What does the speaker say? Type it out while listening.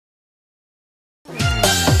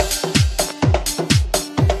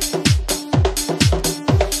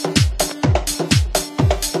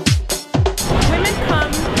Women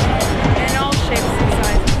come in all shapes and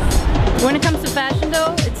sizes. When it comes to fashion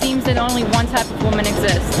though, it seems that only one type of woman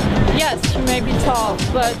exists. Yes, she may be tall,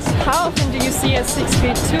 but how often do you see a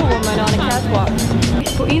 6'2" woman on a catwalk?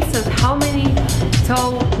 For instance, how many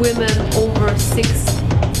tall women over 6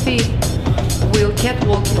 feet will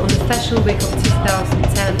catwalking on the Fashion Week of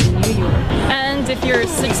 2010 in New York? And if you're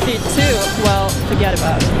 6'2", well, forget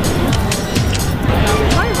about it.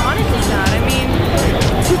 How ironic is that? I mean,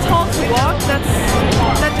 too tall to walk?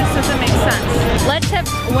 That just doesn't make sense. Let's have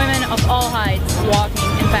women of all heights walking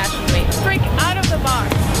in Fashion Week. Frick, I